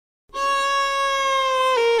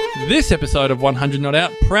This episode of 100 Not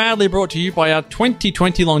Out proudly brought to you by our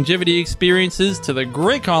 2020 longevity experiences to the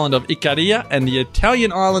Greek island of Ikaria and the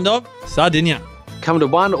Italian island of Sardinia. Come to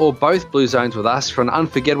one or both Blue Zones with us for an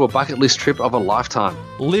unforgettable bucket list trip of a lifetime.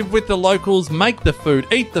 Live with the locals, make the food,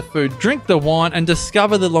 eat the food, drink the wine, and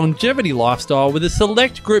discover the longevity lifestyle with a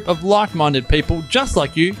select group of like-minded people just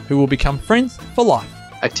like you who will become friends for life.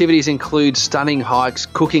 Activities include stunning hikes,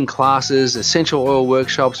 cooking classes, essential oil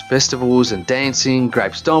workshops, festivals and dancing,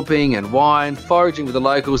 grape stomping and wine, foraging with the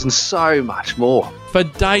locals, and so much more. For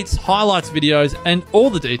dates, highlights, videos, and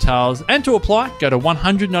all the details, and to apply, go to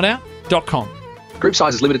 100notout.com. Group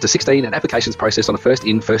size is limited to 16 and applications processed on a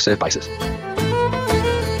first-in, first-served basis.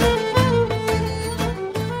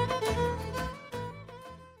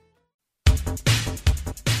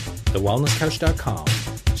 TheWellnessCouch.com,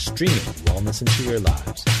 streaming wellness into your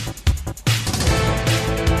lives.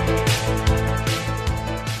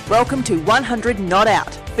 Welcome to 100 Not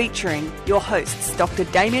Out, featuring your hosts Dr.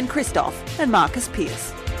 Damien Christoph and Marcus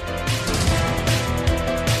Pearce.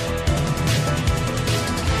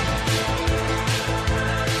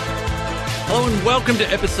 Hello and welcome to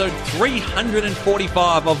episode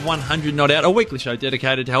 345 of 100 Not Out, a weekly show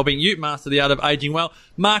dedicated to helping you master the art of aging well.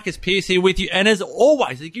 Marcus Pearce here with you, and as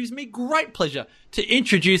always, it gives me great pleasure to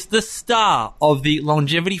introduce the star of the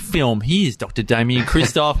longevity film. He is Dr. Damien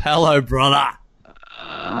Christoph. Hello, brother.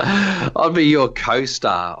 I'll be your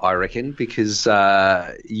co-star, I reckon, because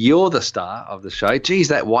you're the star of the show. Geez,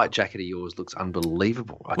 that white jacket of yours looks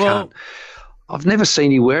unbelievable. I've never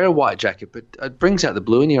seen you wear a white jacket, but it brings out the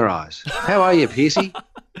blue in your eyes. How are you, Piercy?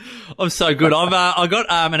 I'm so good. I got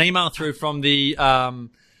an email through from the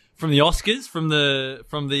Oscars, from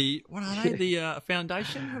the what are they? The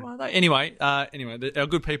foundation? Who are they? Anyway, our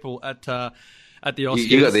good people at the Oscars.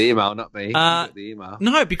 You got the email, not me. You got the email.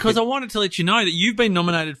 No, because I wanted to let you know that you've been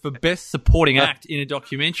nominated for Best Supporting Act in a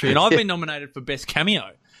documentary, and I've been nominated for Best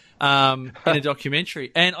Cameo in a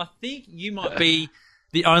documentary, and I think you might be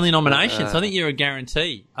the only nomination, so I think you're a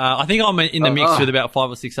guarantee. I think I'm in the mix with about 5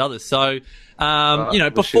 or 6 others. So,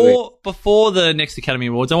 before the next Academy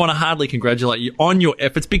Awards, I want to heartily congratulate you on your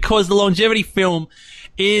efforts, because the longevity film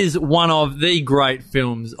is one of the great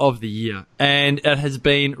films of the year, and it has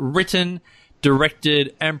been written,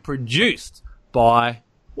 directed, and produced by,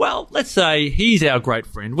 well, let's say he's our great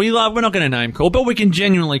friend. We're not going to name call, but we can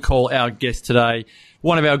genuinely call our guest today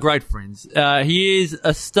one of our great friends. He is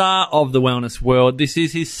a star of the wellness world. This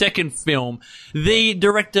is his second film. The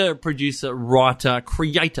director, producer, writer,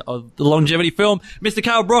 creator of the longevity film, Mr.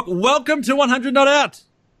 Carl Brock. Welcome to 100 Not Out.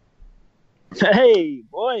 Hey,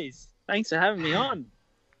 boys. Thanks for having me on.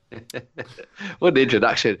 What an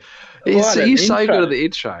introduction. He's so good at the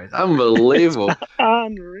intro. Unbelievable.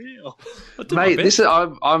 Unreal. Mate,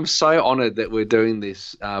 I'm so honoured that we're doing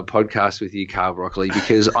this podcast with you, Carl Broccoli,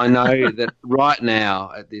 because I know that right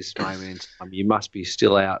now, at this moment, you must be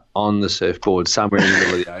still out on the surfboard somewhere in the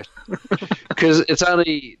middle of the ocean. Because it's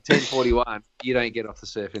only 10:41. You don't get off the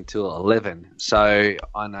surf until 11. So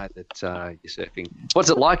I know that you're surfing. What's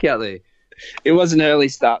it like out there? It was an early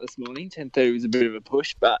start this morning. 10:30 was a bit of a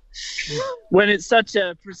push, but when it's such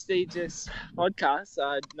a prestigious podcast,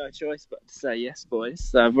 I had no choice but to say yes, boys.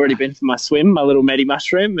 So I've already been for my swim, my little Medi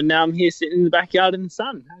mushroom, and now I'm here sitting in the backyard in the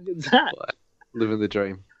sun. How good is that? Living the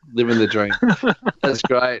dream. That's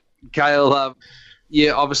great. Kale,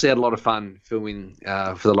 you obviously had a lot of fun filming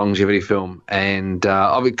for the longevity film, and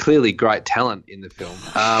clearly great talent in the film.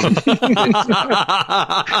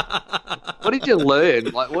 What did you learn?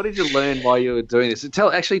 What did you learn while you were doing this? Tell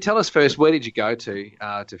us first, where did you go to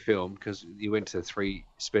film? Because you went to 3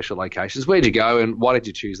 special locations. Where did you go, and why did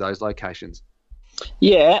you choose those locations?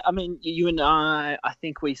 Yeah, I mean, you and I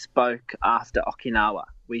think we spoke after Okinawa.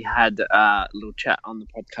 We had a little chat on the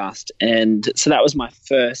podcast, and so that was my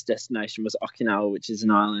first destination, was Okinawa, which is an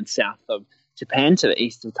island south of Japan to the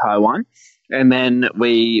east of Taiwan. And then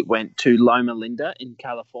we went to Loma Linda in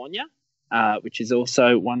California, which is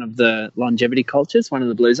also one of the longevity cultures, one of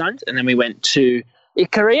the blue zones. And then we went to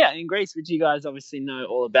Ikaria in Greece, which you guys obviously know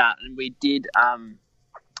all about. And we did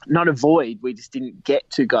not avoid, we just didn't get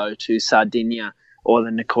to go to Sardinia or the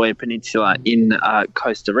Nicoya Peninsula in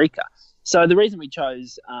Costa Rica. So the reason we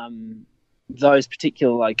chose those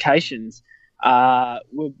particular locations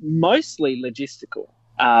were mostly logistical.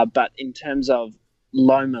 But in terms of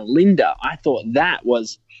Loma Linda, I thought that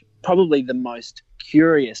was probably the most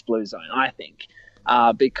curious blue zone, I think,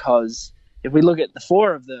 because if we look at the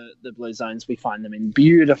 4 of the blue zones, we find them in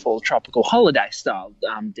beautiful tropical holiday-style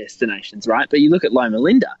destinations, right? But you look at Loma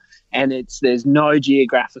Linda, and there's no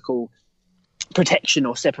geographical protection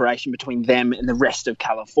or separation between them and the rest of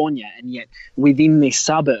California, and yet within this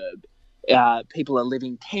suburb people are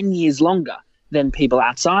living 10 years longer than people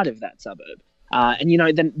outside of that suburb. And, you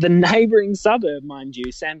know, the neighbouring suburb, mind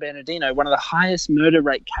you, San Bernardino, one of the highest murder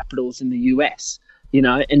rate capitals in the US, you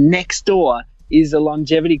know, and next door is a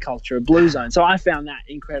longevity culture, a blue zone. So I found that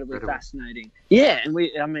incredibly fascinating. Yeah, and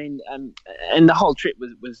and the whole trip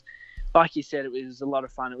was, like you said, it was a lot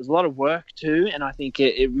of fun. It was a lot of work too, and I think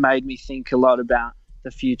it made me think a lot about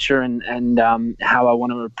the future and how I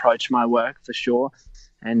want to approach my work for sure,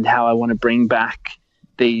 and how I want to bring back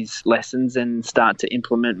these lessons and start to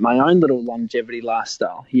implement my own little longevity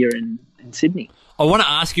lifestyle here in Sydney. I want to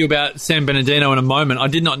ask you about San Bernardino in a moment. I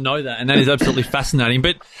did not know that, and that is absolutely fascinating.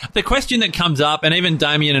 But the question that comes up, and even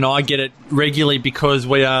Damien and I get it regularly because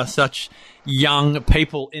we are such young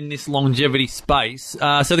people in this longevity space.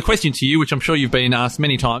 So the question to you, which I'm sure you've been asked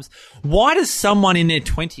many times, why does someone in their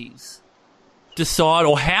 20s decide,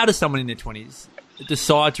 or how does someone in their 20s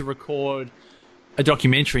decide to record a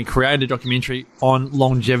documentary, create a documentary on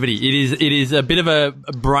longevity? It is a bit of a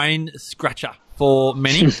brain scratcher for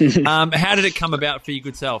many. How did it come about for your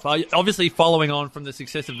good self? Obviously, following on from the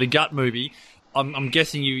success of the Gut movie, I'm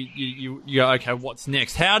guessing you go, okay, what's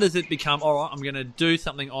next? How does it become, all right, I'm going to do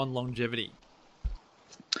something on longevity?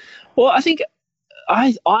 Well, I think,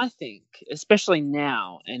 especially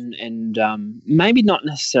now, and maybe not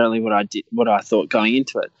necessarily what I thought going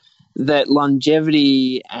into it, that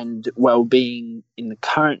longevity and well-being in the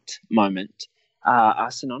current moment are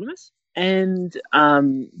synonymous. And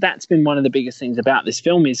that's been one of the biggest things about this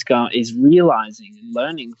film is realizing and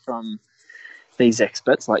learning from these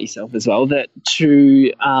experts like yourself as well, that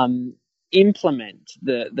to implement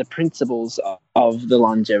the principles of the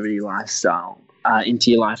longevity lifestyle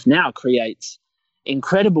into your life now creates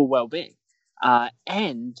incredible well-being,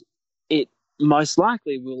 and it most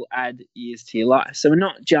likely will add years to your life. So we're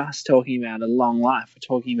not just talking about a long life, we're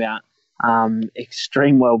talking about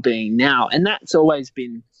extreme well-being now, and that's always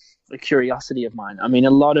been a curiosity of mine. I mean,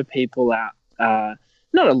 a lot of people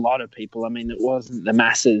not a lot of people, I mean, it wasn't the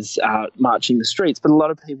masses marching the streets, but a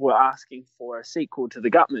lot of people were asking for a sequel to the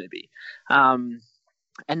Gut movie. And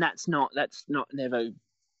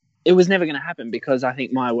it was never going to happen, because I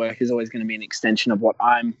think my work is always going to be an extension of what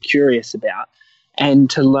I'm curious about. And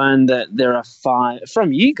to learn that there are 5,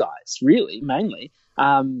 from you guys, really, mainly,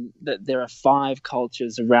 that there are 5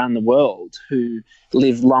 cultures around the world who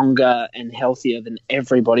live longer and healthier than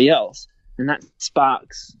everybody else. And that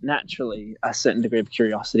sparks, naturally, a certain degree of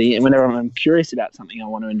curiosity. And whenever I'm curious about something, I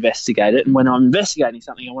want to investigate it. And when I'm investigating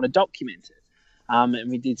something, I want to document it. And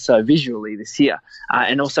we did so visually this year.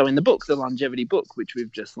 And also in the book, the Longevity book, which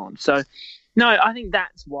we've just launched. So, no, I think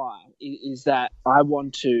that's why, is that I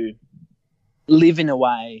want to live in a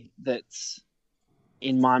way that's,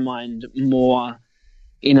 in my mind, more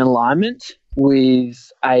in alignment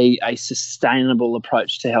with a sustainable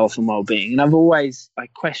approach to health and well-being. And I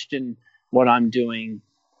question what I'm doing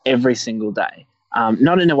every single day,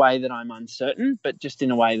 not in a way that I'm uncertain, but just in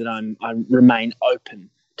a way that I remain open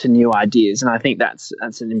to new ideas. And I think that's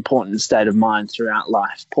an important state of mind throughout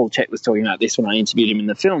life. Paul Chek was talking about this when I interviewed him in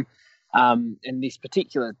the film, and this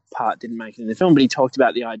particular part didn't make it in the film, but he talked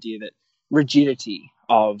about the idea that rigidity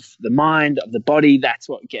of the mind, of the body, that's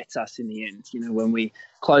what gets us in the end. You know, when we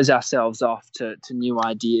close ourselves off to new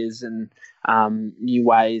ideas and new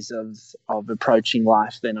ways of approaching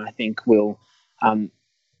life, then I think we'll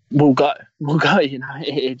go. You know,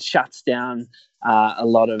 it shuts down a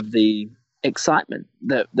lot of the excitement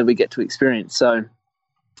that we get to experience. So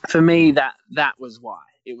for me, that was why.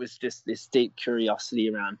 It was just this deep curiosity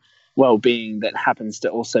around well-being that happens to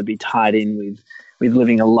also be tied in with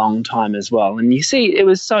living a long time as well. And you see, it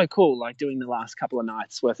was so cool, like doing the last couple of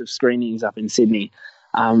nights worth of screenings up in Sydney.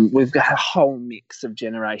 We've got a whole mix of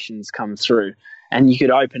generations come through, and you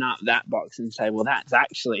could open up that box and say, well, that's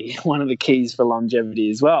actually one of the keys for longevity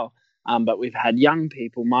as well. But we've had young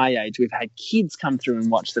people my age, we've had kids come through and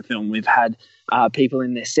watch the film, we've had people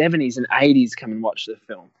in their 70s and 80s come and watch the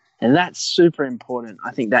film. And that's super important.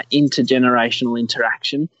 I think that intergenerational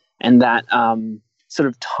interaction and that sort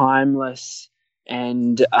of timeless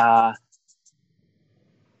and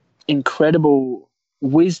incredible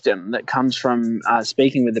wisdom that comes from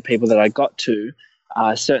speaking with the people that I got to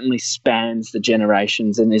certainly spans the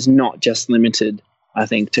generations and is not just limited, I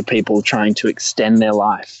think, to people trying to extend their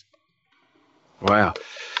life. Wow.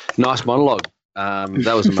 Nice monologue.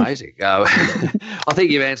 That was amazing. I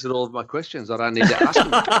think you've answered all of my questions. I don't need to ask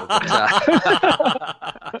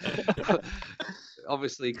them.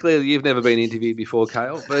 Obviously, clearly, you've never been interviewed before,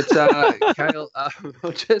 Cale. But Cale,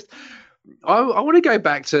 just I want to go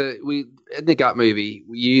back to in the gut movie.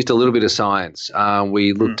 We used a little bit of science.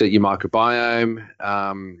 We looked at your microbiome,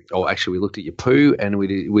 or actually, we looked at your poo, and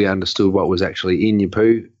we understood what was actually in your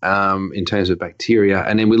poo in terms of bacteria,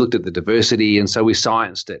 and then we looked at the diversity, and so we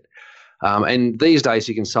scienced it. And these days,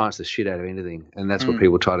 you can science the shit out of anything, and that's what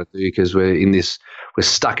people try to do because we're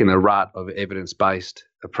stuck in a rut of evidence-based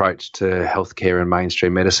approach to healthcare and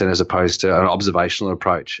mainstream medicine as opposed to an observational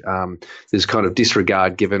approach. There's kind of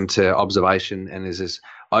disregard given to observation, and there's this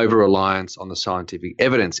over-reliance on the scientific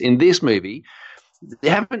evidence. In this movie, they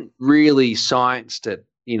haven't really scienced it,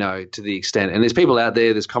 to the extent. And there's people out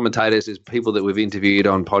there, there's commentators, there's people that we've interviewed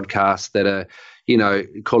on podcasts that are,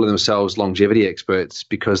 calling themselves longevity experts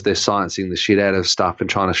because they're sciencing the shit out of stuff and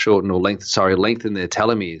trying to lengthen their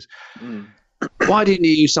telomeres. Why didn't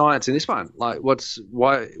you use science in this one? Like,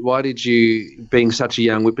 why did you, being such a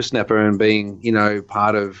young whippersnapper and being,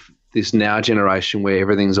 part of this now generation where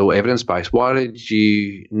everything's all evidence-based, why did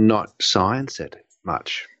you not science it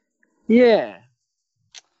much? Yeah.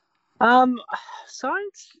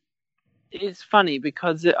 Science is funny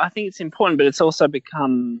because I think it's important, but it's also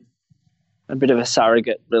become a bit of a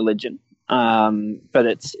surrogate religion. But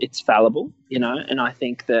it's fallible, and I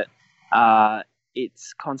think that it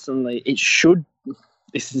should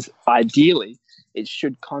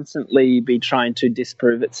constantly be trying to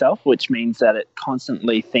disprove itself, which means that it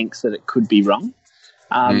constantly thinks that it could be wrong.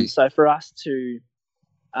 So for us to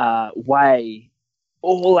weigh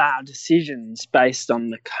all our decisions based on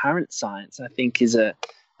the current science, I think is a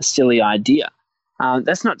silly idea.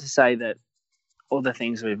 That's not to say that all the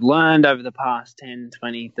things we've learned over the past 10,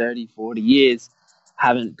 20, 30, 40 years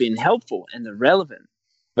haven't been helpful and they're relevant.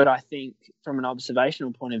 But I think from an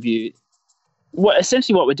observational point of view, what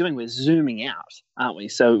we're doing, we're zooming out, aren't we?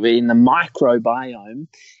 So we're in the microbiome,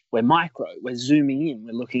 we're zooming in,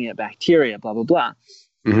 we're looking at bacteria, blah, blah, blah.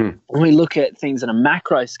 When we look at things on a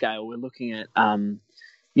macro scale, we're looking at,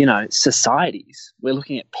 societies. We're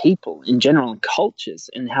looking at people in general and cultures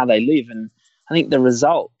and how they live. And I think the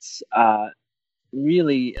results are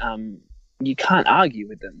really, you can't argue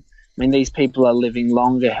with them. I mean, these people are living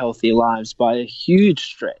longer, healthier lives by a huge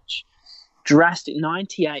stretch. Drastic,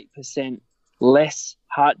 98% less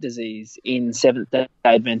heart disease in Seventh-day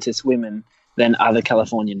Adventist women than other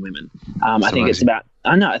Californian women. I think it's about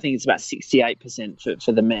 68%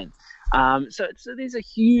 for the men. So these are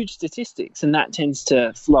huge statistics, and that tends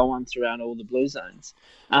to flow on throughout all the blue zones.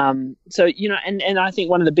 And I think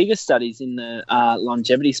one of the biggest studies in the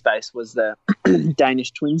longevity space was the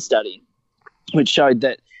Danish twin study, which showed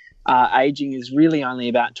that aging is really only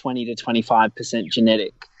about 20 to 25%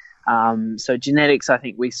 genetic. So genetics, I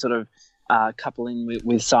think we sort of couple in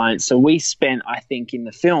with science. So we spent, I think, in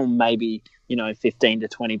the film maybe 15 to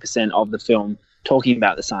 20% of the film talking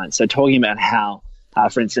about the science. So talking about how,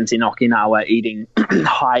 for instance, in Okinawa, eating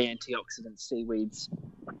high antioxidant seaweeds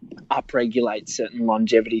upregulates certain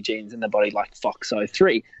longevity genes in the body, like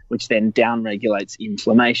FOXO3, which then downregulates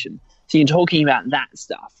inflammation. So you're talking about that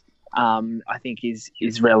stuff. I think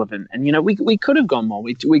is relevant. And, we could have gone more.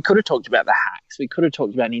 We could have talked about the hacks. We could have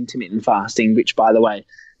talked about intermittent fasting, which, by the way,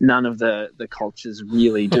 none of the cultures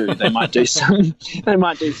really do. They might do some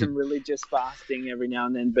religious fasting every now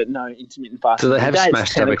and then, but no intermittent fasting. Do they have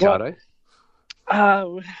smashed avocado?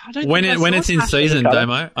 When it's in season,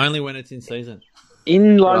 Damo. Only when it's in season.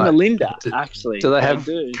 In Loma Linda, actually. Do they have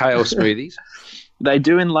kale smoothies? They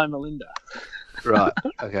do in Loma Linda. Right.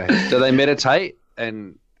 Okay. Do they meditate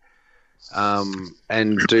and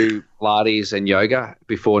do Pilates and yoga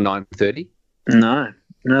before 9:30? No,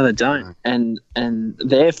 they don't. And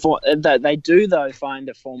therefore they do though find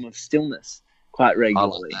a form of stillness quite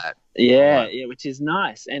regularly. I love that. Yeah, which is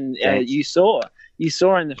nice. And you saw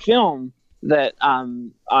in the film that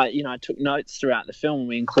I took notes throughout the film.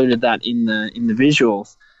 We included that in the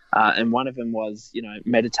visuals, and one of them was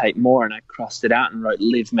meditate more, and I crossed it out and wrote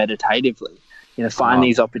live meditatively. Find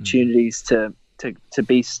these opportunities to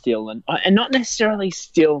be still and not necessarily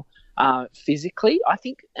still physically, I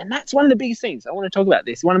think. And that's one of the biggest things. I want to talk about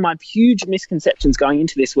this. One of my huge misconceptions going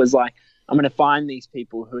into this was like, I'm going to find these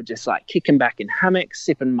people who are just like kicking back in hammocks,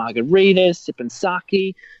 sipping margaritas, sipping sake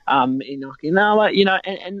in Okinawa,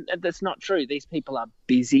 and that's not true. These people are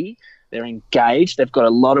busy. They're engaged. They've got a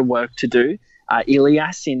lot of work to do.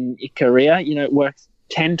 Ilias in Ikaria, works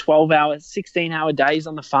 10, 12 hours, 16-hour days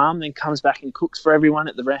on the farm, then comes back and cooks for everyone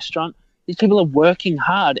at the restaurant. These people are working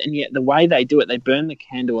hard, and yet the way they do it, they burn the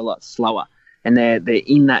candle a lot slower, and they're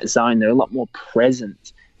in that zone. They're a lot more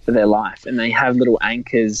present for their life, and they have little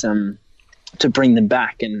anchors to bring them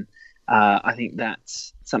back. And I think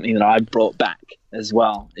that's something that I brought back as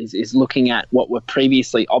well, is looking at what were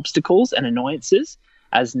previously obstacles and annoyances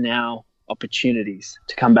as now opportunities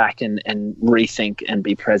to come back and rethink and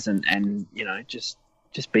be present and,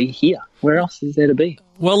 just be here. Where else is there to be?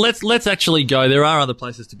 Well, let's actually go. There are other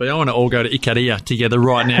places to be. I want to all go to Ikaria together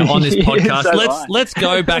right now on this podcast. Let's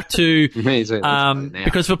go back to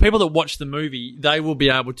because for people that watch the movie, they will be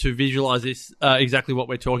able to visualize this exactly what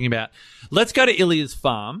we're talking about. Let's go to Ilya's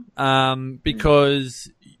farm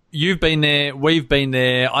because you've been there, we've been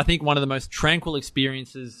there. I think one of the most tranquil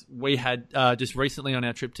experiences we had just recently on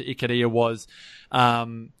our trip to Ikaria was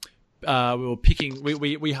we were picking.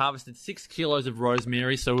 We harvested 6 kilos of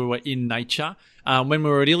rosemary, so we were in nature. When we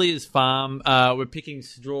were at Ilya's farm, we're picking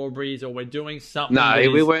strawberries, or we're doing something. No,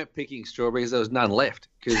 we weren't picking strawberries. There was none left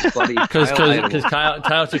because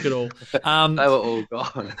Tail took it all. They were all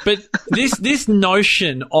gone. But this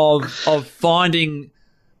notion of finding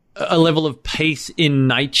a level of peace in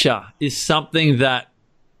nature is something that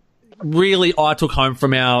really I took home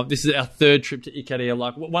from this is our third trip to Ikaria.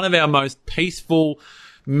 Like, one of our most peaceful,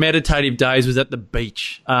 meditative days was at the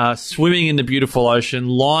beach, swimming in the beautiful ocean,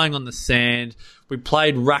 lying on the sand. We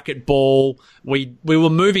played racquetball. We were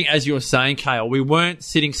moving, as you were saying, Kale. We weren't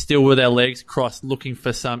sitting still with our legs crossed looking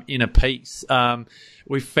for some inner peace.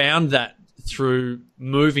 We found that through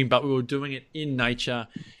moving, but we were doing it in nature,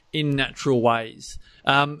 in natural ways.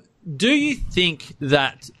 Do you think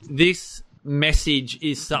that this message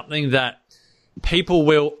is something that people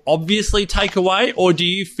will obviously take away, or do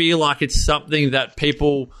you feel like it's something that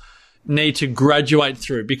people need to graduate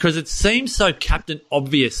through? Because it seems so Captain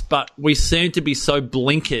Obvious, but we seem to be so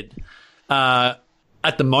blinkered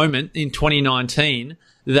at the moment in 2019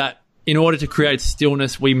 that in order to create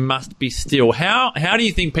stillness, we must be still. How do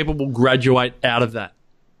you think people will graduate out of that?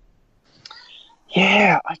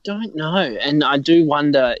 Yeah, I don't know. And I do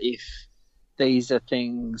wonder if these are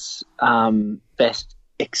things best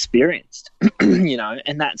experienced,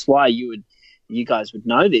 and that's why you guys would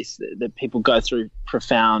know this, that people go through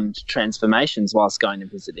profound transformations whilst going to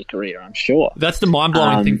visit Ikaria, I'm sure. That's the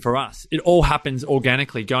mind-blowing thing for us. It all happens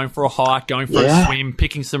organically, going for a hike, going for a swim,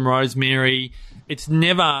 picking some rosemary. It's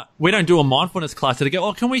never, we don't do a mindfulness class. They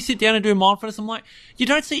go, can we sit down and do mindfulness? I'm like, you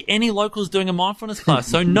don't see any locals doing a mindfulness class.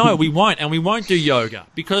 So no, we won't. And we won't do yoga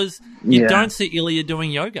because you don't see Ilya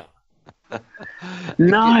doing yoga.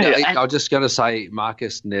 No. I was just going to say,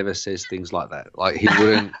 Marcus never says things like that. Like, he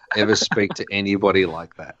wouldn't ever speak to anybody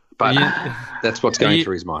like that. But that's what's going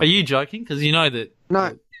through his mind. Are you joking? Because you know that.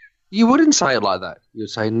 No, you wouldn't say it like that. You'd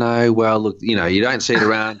say, no, well, look, you don't see it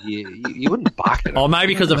around here. You wouldn't bark at it. Oh,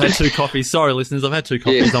 maybe because I've had 2 coffees. Sorry, listeners, I've had 2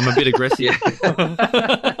 coffees. I'm a bit aggressive.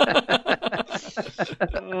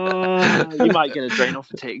 You might get adrenal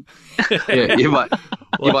fatigue. Yeah, you might have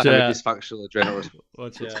a dysfunctional adrenal response.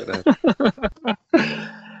 Watch out.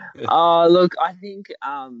 Look, I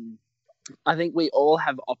think we all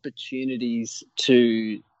have opportunities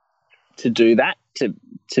to do that, to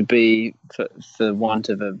be, for want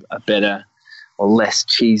of a better or less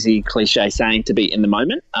cheesy cliche saying, to be in the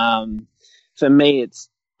moment. For me,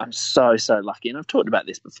 I'm so lucky, and I've talked about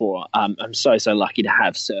this before. I'm so lucky to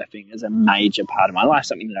have surfing as a major part of my life,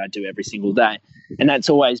 something that I do every single day, and that's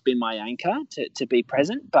always been my anchor to be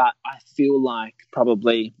present. But I feel like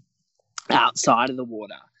probably outside of the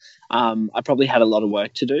water, I probably have a lot of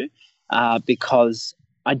work to do because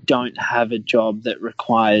I don't have a job that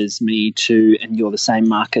requires me to, and you're the same,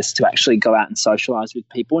 Marcus, to actually go out and socialise with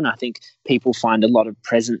people. And I think people find a lot of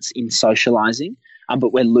presence in socialising,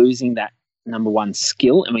 but we're losing that number one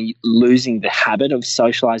skill, and we're losing the habit of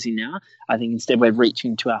socialising now. I think instead we're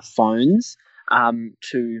reaching to our phones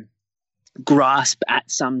to grasp at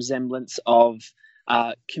some semblance of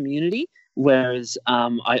community, whereas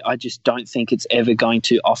I just don't think it's ever going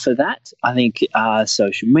to offer that. I think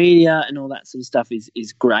social media and all that sort of stuff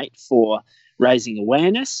is great for raising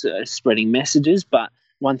awareness, spreading messages, but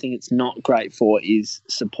one thing it's not great for is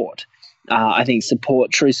support. I think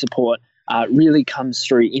true support, really comes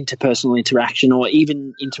through interpersonal interaction, or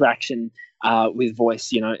even interaction with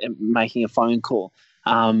voice, making a phone call.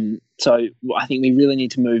 So I think we really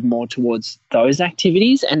need to move more towards those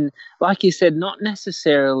activities. And like you said, not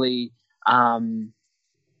necessarily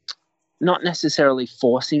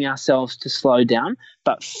forcing ourselves to slow down,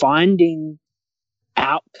 but finding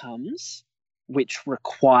outcomes which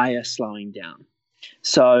require slowing down.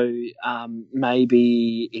 So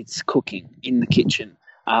maybe it's cooking in the kitchen.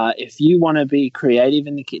 If you want to be creative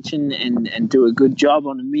in the kitchen and do a good job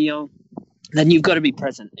on a meal, then you've got to be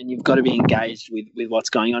present and you've got to be engaged with what's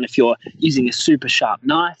going on. If you're using a super sharp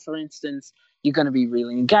knife, for instance, you're going to be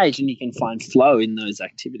really engaged and you can find flow in those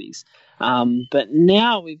activities. But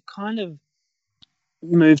now we've kind of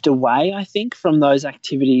moved away, I think, from those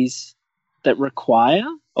activities that require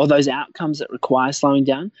or those outcomes that require slowing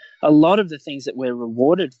down, a lot of the things that we're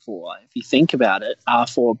rewarded for, if you think about it, are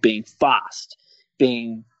for being fast,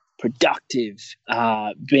 being productive,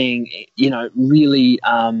 being, really,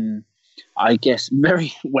 I guess,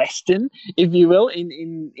 very Western, if you will,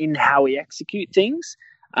 in how we execute things.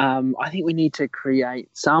 I think we need to create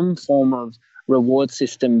some form of reward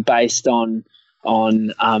system based on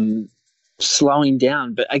slowing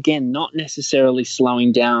down, but again, not necessarily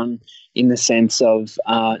slowing down in the sense of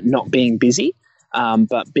not being busy,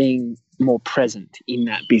 but being more present in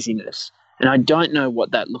that busyness. And I don't know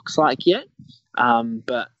what that looks like yet,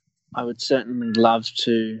 but I would certainly love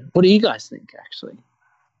to. What do you guys think, actually?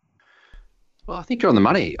 Well, I think you're on the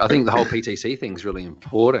money. I think the whole PTC thing is really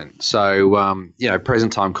important. So,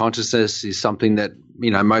 present time consciousness is something that,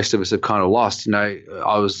 most of us have kind of lost. I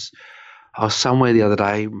was somewhere the other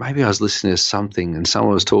day, maybe I was listening to something and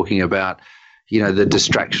someone was talking about, the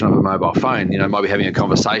distraction of a mobile phone. Might be having a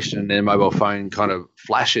conversation and then a mobile phone kind of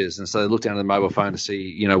flashes. And so they look down at the mobile phone to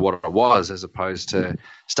see, what it was, as opposed to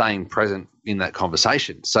staying present in that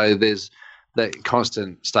conversation. So there's that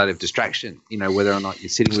constant state of distraction, whether or not you're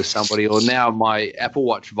sitting with somebody, or now my Apple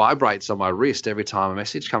Watch vibrates on my wrist every time a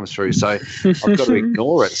message comes through. So I've got to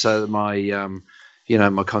ignore it so that my,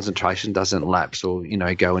 my concentration doesn't lapse or,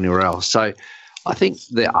 go anywhere else. So I think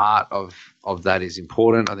the art of that is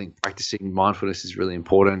important. I think practicing mindfulness is really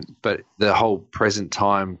important, but the whole present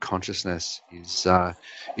time consciousness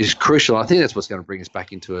is crucial. I think that's what's going to bring us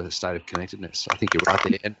back into a state of connectedness. I think you're right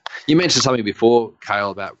there. And you mentioned something before, Cale,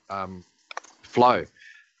 about flow,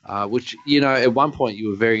 which, at one point you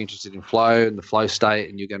were very interested in flow and the flow state,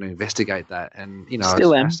 and you're going to investigate that. And,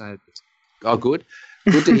 still am. Fascinated. Oh, good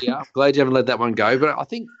to hear. I'm glad you haven't let that one go. But I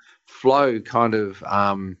think flow kind of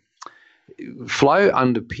flow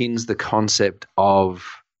underpins the concept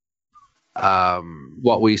of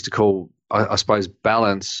what we used to call, I suppose,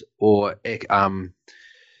 balance or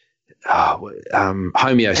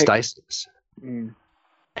homeostasis.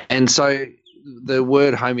 And so the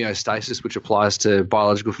word homeostasis, which applies to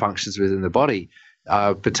biological functions within the body,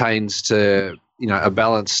 pertains to, a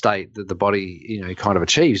balanced state that the body, kind of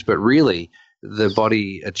achieves. But really, the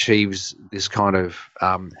body achieves this kind of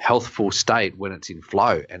healthful state when it's in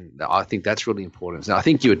flow. And I think that's really important. And I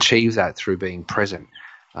think you achieve that through being present.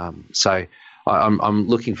 So I'm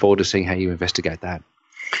looking forward to seeing how you investigate that.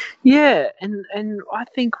 Yeah, and I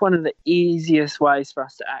think one of the easiest ways for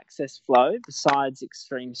us to access flow, besides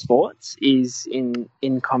extreme sports, is in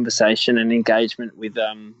conversation and engagement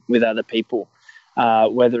with other people,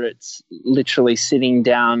 whether it's literally sitting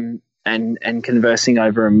down and conversing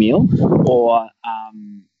over a meal, or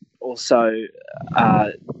also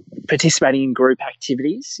participating in group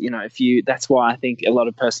activities. That's why I think a lot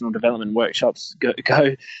of personal development workshops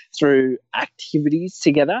go through activities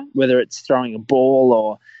together, whether it's throwing a ball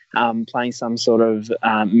or playing some sort of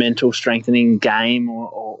mental strengthening game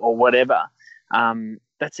or whatever.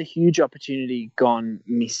 That's a huge opportunity gone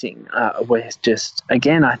missing. Where it's just,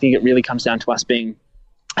 again, I think it really comes down to us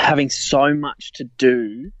having so much to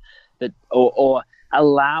do that, or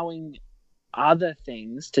allowing other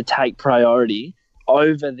things to take priority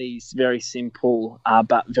over these very simple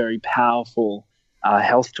but very powerful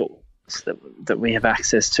health tools that we have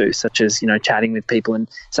access to, such as, chatting with people, and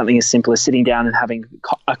something as simple as sitting down and having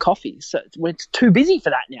a coffee. So we're too busy for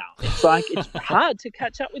that now. It's like it's hard to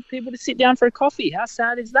catch up with people to sit down for a coffee. How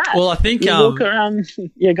sad is that? Well, I think you walk around.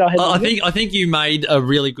 Yeah, go ahead. I think you made a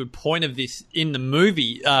really good point of this in the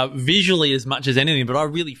movie, visually as much as anything. But I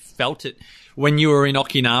really felt it when you were in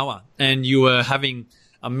Okinawa and you were having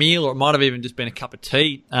a meal, or it might have even just been a cup of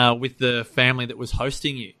tea with the family that was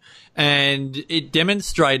hosting you. And it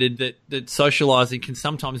demonstrated that socialising can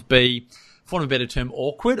sometimes be, for want of a better term,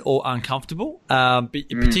 awkward or uncomfortable,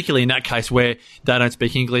 particularly in that case where they don't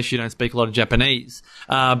speak English, you don't speak a lot of Japanese.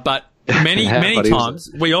 But many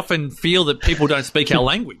times we often feel that people don't speak our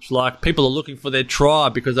language, like people are looking for their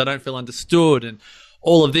tribe because they don't feel understood, and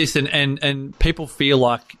all of this, and people feel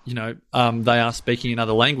like, they are speaking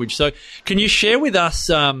another language. So can you share with us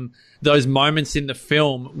those moments in the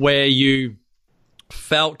film where you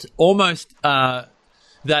felt almost that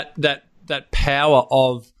power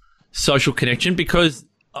of social connection? Because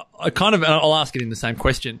I'll ask it in the same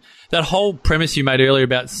question. That whole premise you made earlier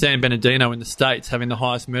about San Bernardino in the States having the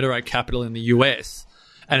highest murder rate capital in the US,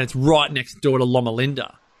 and it's right next door to Loma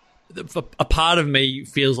Linda. A part of me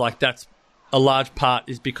feels like that's a large part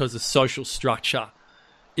is because the social structure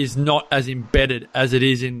is not as embedded as it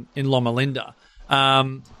is in Loma Linda.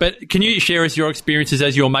 But can you share us your experiences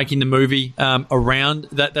as you're making the movie around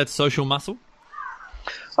that social muscle?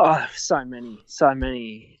 Oh, so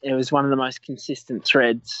many. It was one of the most consistent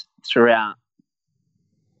threads throughout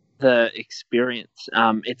the experience.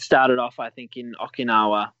 It started off, I think, in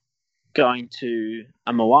Okinawa, going to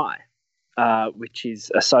a Moai, which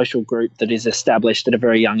is a social group that is established at a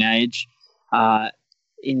very young age,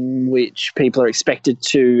 in which people are expected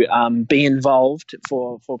to be involved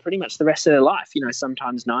for pretty much the rest of their life,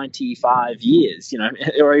 sometimes 95 years,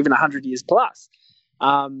 or even 100 years plus.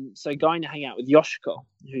 So going to hang out with Yoshiko,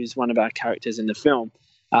 who's one of our characters in the film,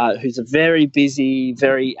 who's a very busy,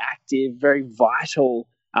 very active, very vital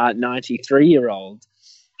 93-year-old.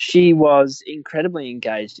 She was incredibly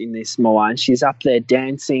engaged in this moai, and she's up there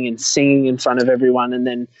dancing and singing in front of everyone. And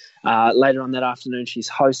then later on that afternoon, she's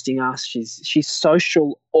hosting us. She's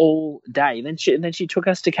social all day. Then she took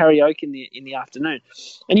us to karaoke in the afternoon.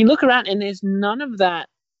 And you look around, and there's none of that.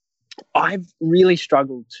 I've really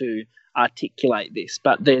struggled to articulate this,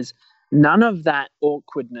 but there's none of that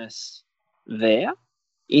awkwardness there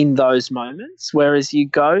in those moments. Whereas you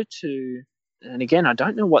go to, and again, I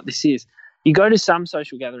don't know what this is. You go to some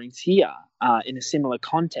social gatherings here in a similar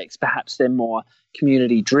context. Perhaps they're more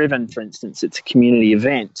community-driven. For instance, it's a community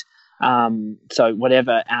event. So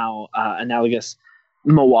whatever our analogous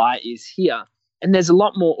moai is here. And there's a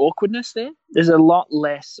lot more awkwardness there. There's a lot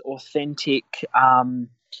less authentic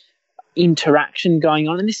interaction going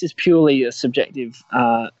on. And this is purely a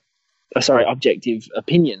objective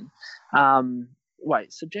opinion.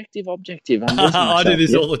 Subjective, objective. I do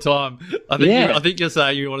this all the time. I think you're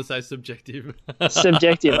saying you want to say subjective.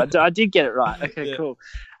 Subjective. I did get it right. Okay, yeah. Cool.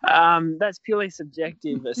 That's purely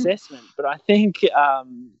subjective assessment, but I think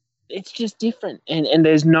it's just different. And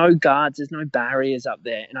there's no guards, there's no barriers up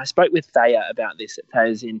there. And I spoke with Thea about this at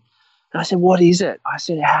Thea's Inn, and I said, "What is it?" I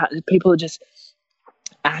said, "How people are just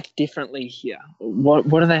act differently here. What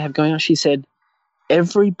do they have going on?" She said,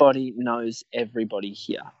 "Everybody knows everybody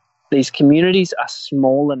here. These communities are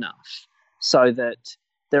small enough so that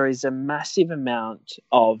there is a massive amount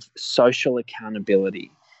of social accountability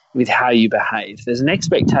with how you behave. There's an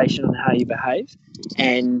expectation on how you behave,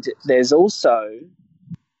 and there's also,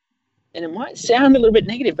 and it might sound a little bit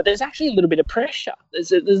negative, but there's actually a little bit of pressure.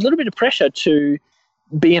 There's a little bit of pressure to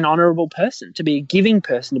be an honourable person, to be a giving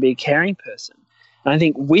person, to be a caring person. And I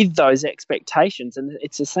think with those expectations, and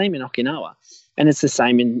it's the same in Okinawa, and it's the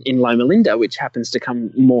same in Loma Linda, which happens to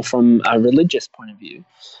come more from a religious point of view,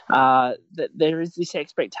 that there is this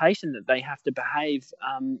expectation that they have to behave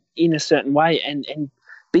in a certain way and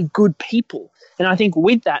be good people. And I think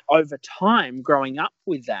with that, over time, growing up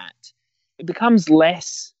with that, it becomes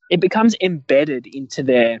embedded into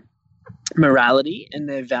their morality and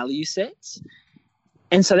their value sets.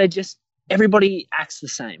 And so everybody acts the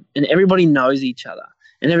same, and everybody knows each other,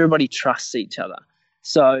 and everybody trusts each other.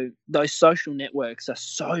 So those social networks are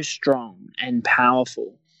so strong and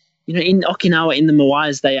powerful. In Okinawa, in the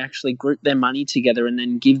moais, they actually group their money together and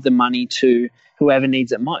then give the money to whoever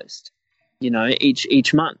needs it most,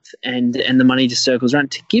 each month. And the money just circles around.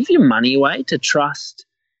 To give your money away, to trust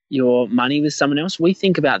your money with someone else, we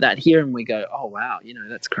think about that here and we go, oh, wow,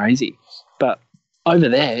 that's crazy. But over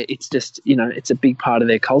there, it's just, it's a big part of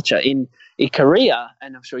their culture. In Korea,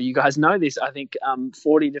 and I'm sure you guys know this, I think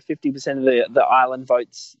 40 to 50% of the island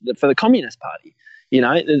votes for the Communist Party.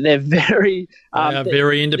 They're very...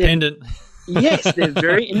 very independent. Yes, they're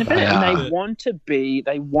very independent, and they want to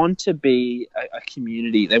be a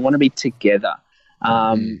community. They want to be together.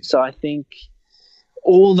 So I think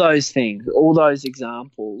all those things, all those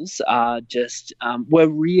examples are just were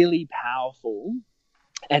really powerful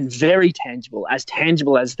and very tangible as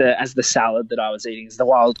the salad that I was eating, as the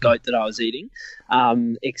wild goat that I was eating,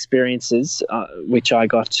 experiences which I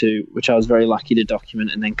was very lucky to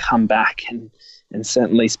document and then come back and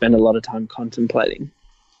certainly spend a lot of time contemplating.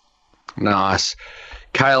 Nice.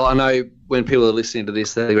 Cale, I know when people are listening to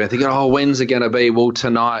this, they're thinking, oh, when's it going to be? Well,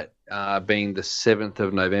 tonight being the 7th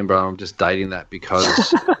of November, I'm just dating that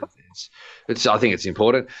because I think it's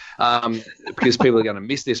important because people are going to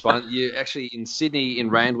miss this one. You're actually in Sydney, in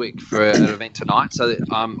Randwick, for an event tonight, so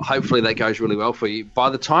hopefully that goes really well for you. By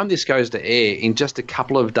the time this goes to air, in just a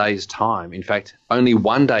couple of days' time, in fact, only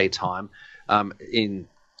 1 day time, in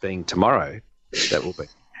being tomorrow, that'll be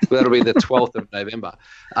the 12th of November.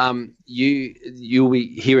 You'll be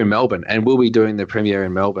here in Melbourne, and we'll be doing the premiere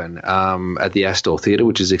in Melbourne at the Astor Theatre,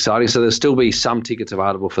 which is exciting. So there'll still be some tickets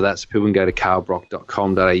available for that, so people can go to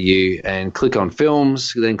carlbrock.com.au and click on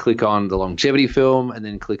films, then click on the longevity film, and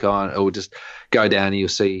then click on, or just go down and you'll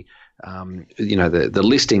see the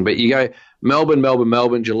listing. But you go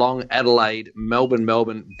Melbourne, Geelong, Adelaide, Melbourne,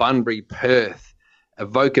 Bunbury, Perth,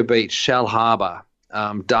 Avoca Beach, Shell Harbour,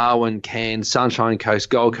 Darwin, Cairns, Sunshine Coast,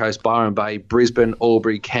 Gold Coast, Byron Bay, Brisbane,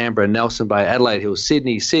 Albury, Canberra, Nelson Bay, Adelaide Hills,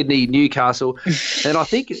 Sydney, Newcastle. And I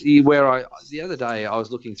think the other day I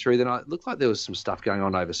was looking through, then it looked like there was some stuff going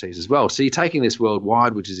on overseas as well. So you're taking this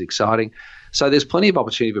worldwide, which is exciting. So there's plenty of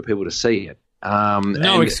opportunity for people to see it.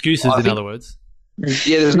 No excuses, in other words.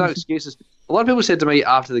 Yeah, there's no excuses. A lot of people said to me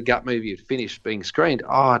after the Gut movie had finished being screened,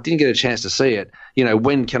 I didn't get a chance to see it.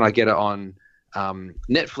 When can I get it on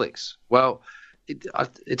Netflix? Well,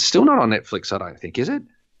 it's still not on Netflix, I don't think, is it?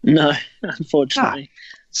 No, unfortunately. No.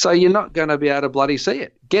 So you're not going to be able to bloody see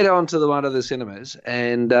it. Get onto one of the cinemas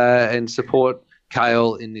and support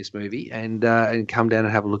Kale in this movie and come down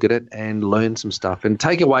and have a look at it and learn some stuff and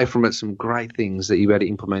take away from it some great things that you're able to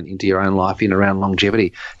implement into your own life in around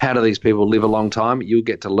longevity. How do these people live a long time? You'll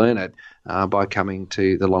get to learn it by coming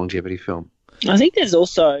to the longevity film. I think there's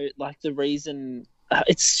also the reason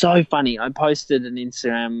it's so funny. I posted an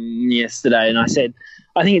Instagram yesterday and I said,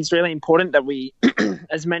 I think it's really important that we,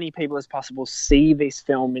 as many people as possible, see this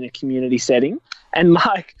film in a community setting. And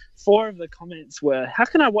 4 of the comments were, "How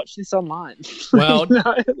can I watch this online?" Well,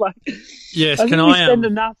 yes, I think we spend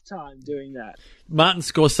enough time doing that. Martin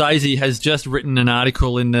Scorsese has just written an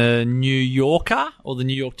article in the New Yorker or the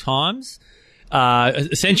New York Times.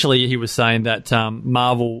 Essentially, he was saying that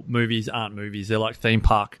Marvel movies aren't movies; they're like theme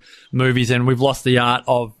park movies, and we've lost the art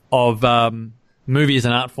of movie as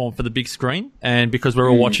an art form for the big screen. And because we're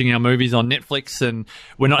all watching our movies on Netflix, and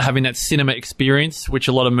we're not having that cinema experience, which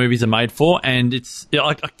a lot of movies are made for. And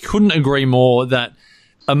I couldn't agree more that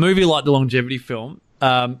a movie like the Longevity film,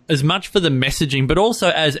 as much for the messaging, but also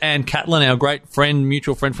as Anne Catlin, our great friend,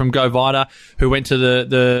 mutual friend from Go Vita, who went to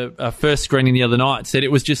the first screening the other night, said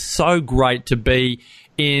it was just so great to be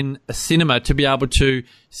in a cinema, to be able to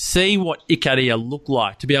see what Ikaria looked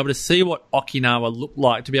like, to be able to see what Okinawa looked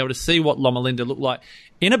like, to be able to see what Loma Linda looked like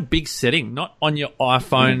in a big setting, not on your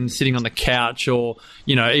iPhone sitting on the couch or,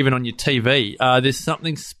 even on your TV. There's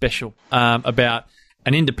something special about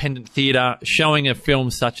an independent theatre showing a film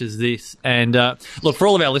such as this. And look, for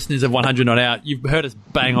all of our listeners of 100 Not Out, you've heard us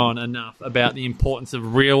bang on enough about the importance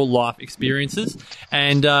of real life experiences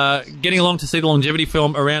and getting along to see the Longevity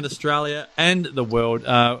film around Australia and the world.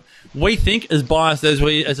 We think, as biased as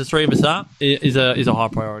the 3 of us are, is a high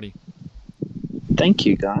priority. Thank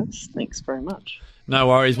you, guys. Thanks very much. No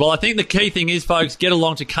worries. Well, I think the key thing is, folks, get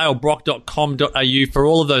along to kalebrock.com.au for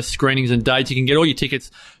all of those screenings and dates. You can get all your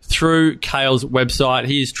tickets through Kale's website.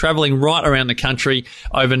 He is travelling right around the country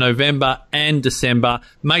over November and December.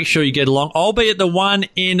 Make sure you get along. I'll be at the one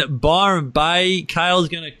in Byron Bay. Kale's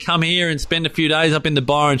going to come here and spend a few days up in the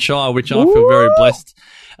Byron Shire, which I feel very blessed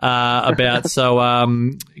about. So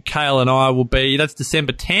Kale and I will be, that's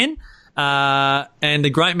December 10. And the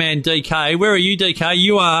great man DK, where are you, DK?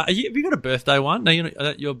 Have you got a birthday one? No,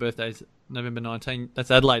 your birthday's November 19.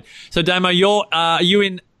 That's Adelaide. So Damo, are you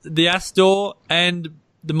in the Astor and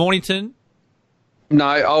the Mornington? No,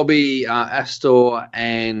 I'll be Astor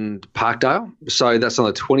and Parkdale. So that's on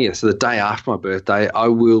the 20th. So the day after my birthday, I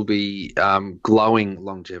will be glowing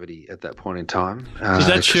longevity at that point in time. Is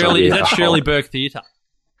that Shirley Burke Theatre?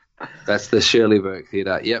 That's the Shirley Burke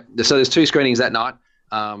Theatre. Yep. So there's 2 screenings that night.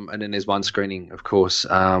 And then there's 1 screening, of course,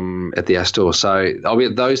 at the Astor. So I'll be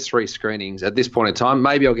at those 3 screenings at this point in time.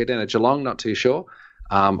 Maybe I'll get down to Geelong, not too sure.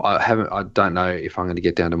 I don't know if I'm going to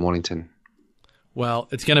get down to Mornington. Well,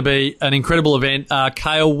 it's going to be an incredible event.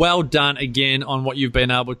 Kale, well done again on what you've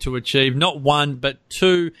been able to achieve. Not 1, but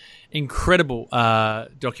 2 incredible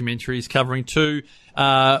documentaries covering 2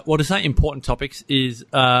 to say important topics is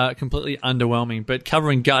completely underwhelming, but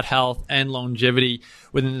covering gut health and longevity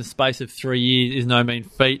within the space of 3 years is no mean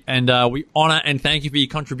feat. And we honour and thank you for your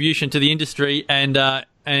contribution to the industry and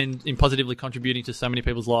in positively contributing to so many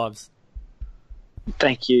people's lives.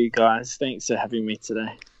 Thank you, guys. Thanks for having me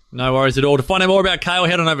today. No worries at all. To find out more about Kale,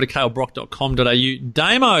 head on over to kalebrock.com.au.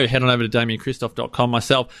 Damo, head on over to damiankristof.com.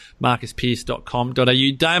 Myself,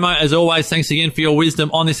 marcuspierce.com.au. Damo, as always, thanks again for your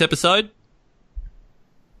wisdom on this episode.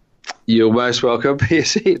 You're most welcome,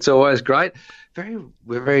 PSC. It's always great.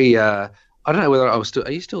 We're very. I don't know whether I was still.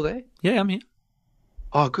 Are you still there? Yeah, I'm here.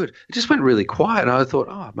 Oh, good. It just went really quiet, and I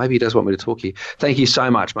thought, maybe he does want me to talk here. Thank you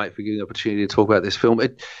so much, mate, for giving the opportunity to talk about this film.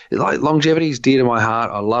 Longevity is dear to my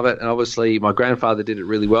heart. I love it, and obviously my grandfather did it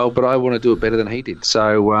really well, but I want to do it better than he did.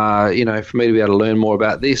 So, for me to be able to learn more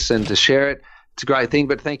about this and to share it, it's a great thing.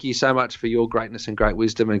 But thank you so much for your greatness and great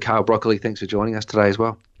wisdom. And Carl Broccoli, thanks for joining us today as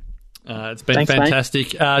well. It's been Thanks, fantastic.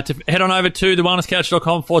 To head on over to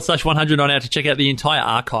thewellnesscouch.com/100 on out to check out the entire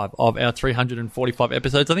archive of our 345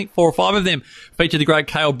 episodes. I think 4 or 5 of them feature the great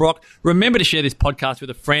Cale Brock. Remember to share this podcast with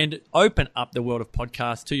a friend. Open up the world of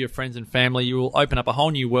podcasts to your friends and family. You will open up a whole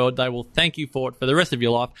new world. They will thank you for it for the rest of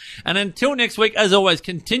your life. And until next week, as always,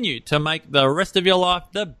 continue to make the rest of your life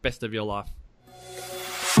the best of your life.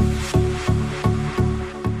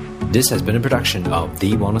 This has been a production of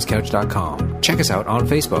TheWellnessCouch.com. Check us out on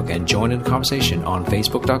Facebook and join in the conversation on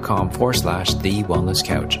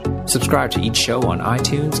Facebook.com/TheWellnessCouch. Subscribe to each show on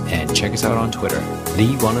iTunes and check us out on Twitter.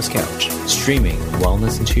 The Wellness Couch, streaming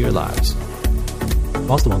wellness into your lives.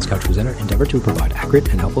 Whilst the Wellness Couch presenter endeavor to provide accurate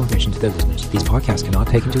and helpful information to their listeners, these podcasts cannot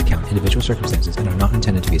take into account individual circumstances and are not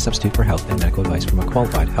intended to be a substitute for health and medical advice from a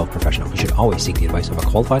qualified health professional. You should always seek the advice of a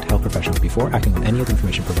qualified health professional before acting on any of the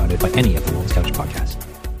information provided by any of the Wellness Couch podcasts.